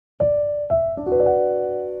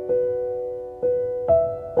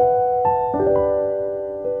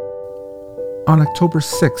On October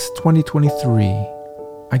 6, 2023,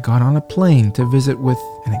 I got on a plane to visit with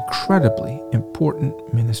an incredibly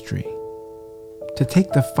important ministry, to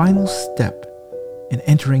take the final step in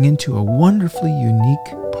entering into a wonderfully unique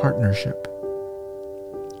partnership.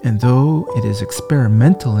 And though it is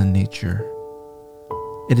experimental in nature,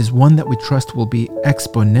 it is one that we trust will be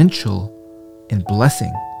exponential in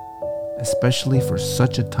blessing, especially for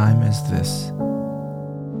such a time as this.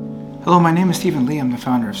 Hello, my name is Stephen Lee. I'm the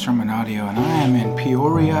founder of SermonAudio, and I am in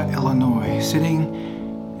Peoria, Illinois, sitting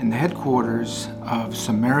in the headquarters of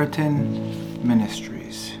Samaritan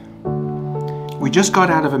Ministries. We just got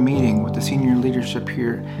out of a meeting with the senior leadership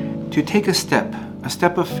here to take a step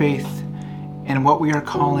of faith in what we are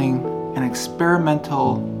calling an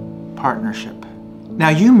experimental partnership. Now,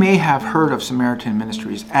 you may have heard of Samaritan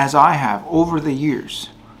Ministries, as I have over the years,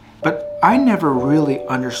 but I never really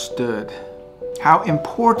understood how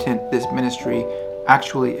important this ministry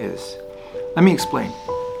actually is. Let me explain.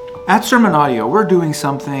 At SermonAudio, we're doing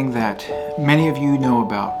something that many of you know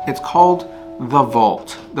about. It's called the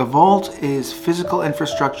Vault. The Vault is physical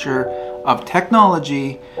infrastructure of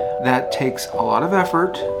technology that takes a lot of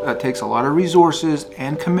effort, that takes a lot of resources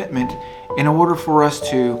and commitment in order for us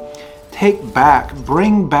to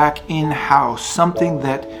bring back in-house something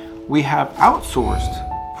that we have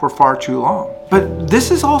outsourced for far too long. But this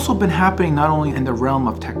has also been happening not only in the realm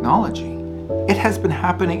of technology, it has been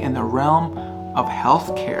happening in the realm of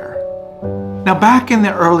healthcare. Now, back in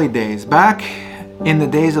the early days, back in the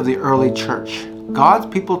days of the early church, God's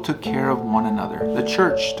people took care of one another. The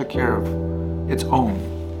church took care of its own.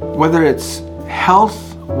 Whether it's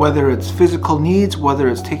health, whether it's physical needs, whether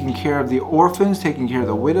it's taking care of the orphans, taking care of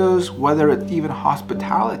the widows, whether it's even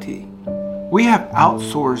hospitality, we have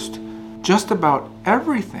outsourced just about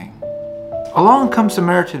everything. Along comes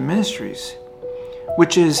Samaritan Ministries,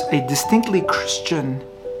 which is a distinctly Christian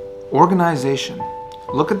organization.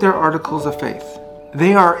 Look at their articles of faith.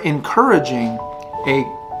 They are encouraging a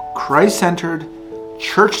Christ-centered,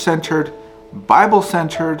 church-centered,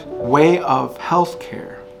 Bible-centered way of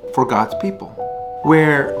healthcare for God's people,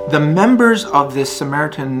 where the members of this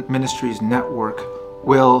Samaritan Ministries network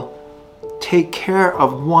will take care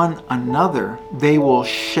of one another. They will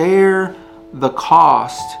share the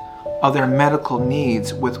cost of their medical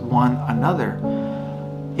needs with one another.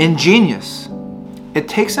 Ingenious. It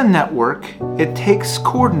takes a network, it takes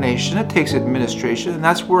coordination, it takes administration, and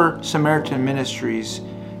that's where Samaritan Ministries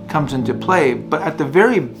comes into play. But at the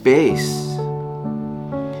very base,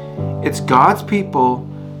 it's God's people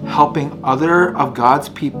helping other of God's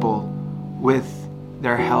people with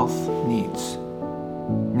their health needs.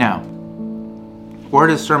 Now, where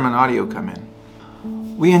does SermonAudio come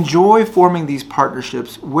in? We enjoy forming these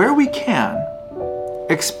partnerships where we can,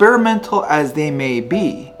 experimental as they may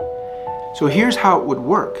be. So here's how it would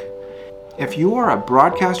work. If you are a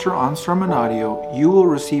broadcaster on SermonAudio, you will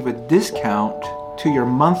receive a discount to your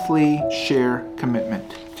monthly share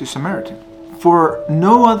commitment to Samaritan for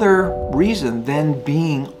no other reason than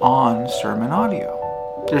being on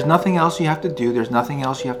SermonAudio. There's nothing else you have to do. There's nothing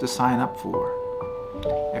else you have to sign up for.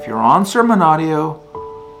 If you're on SermonAudio,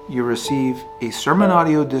 you receive a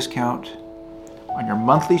SermonAudio discount on your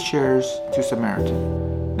monthly shares to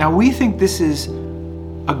Samaritan. Now, we think this is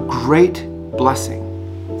a great blessing.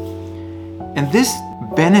 And this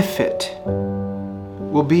benefit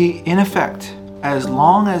will be in effect as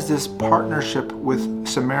long as this partnership with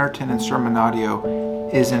Samaritan and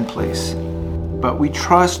SermonAudio is in place. But we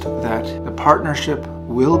trust that the partnership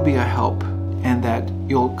will be a help and that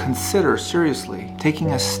you'll consider seriously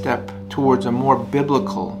taking a step towards a more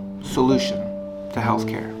biblical solution to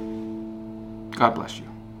healthcare. God bless you.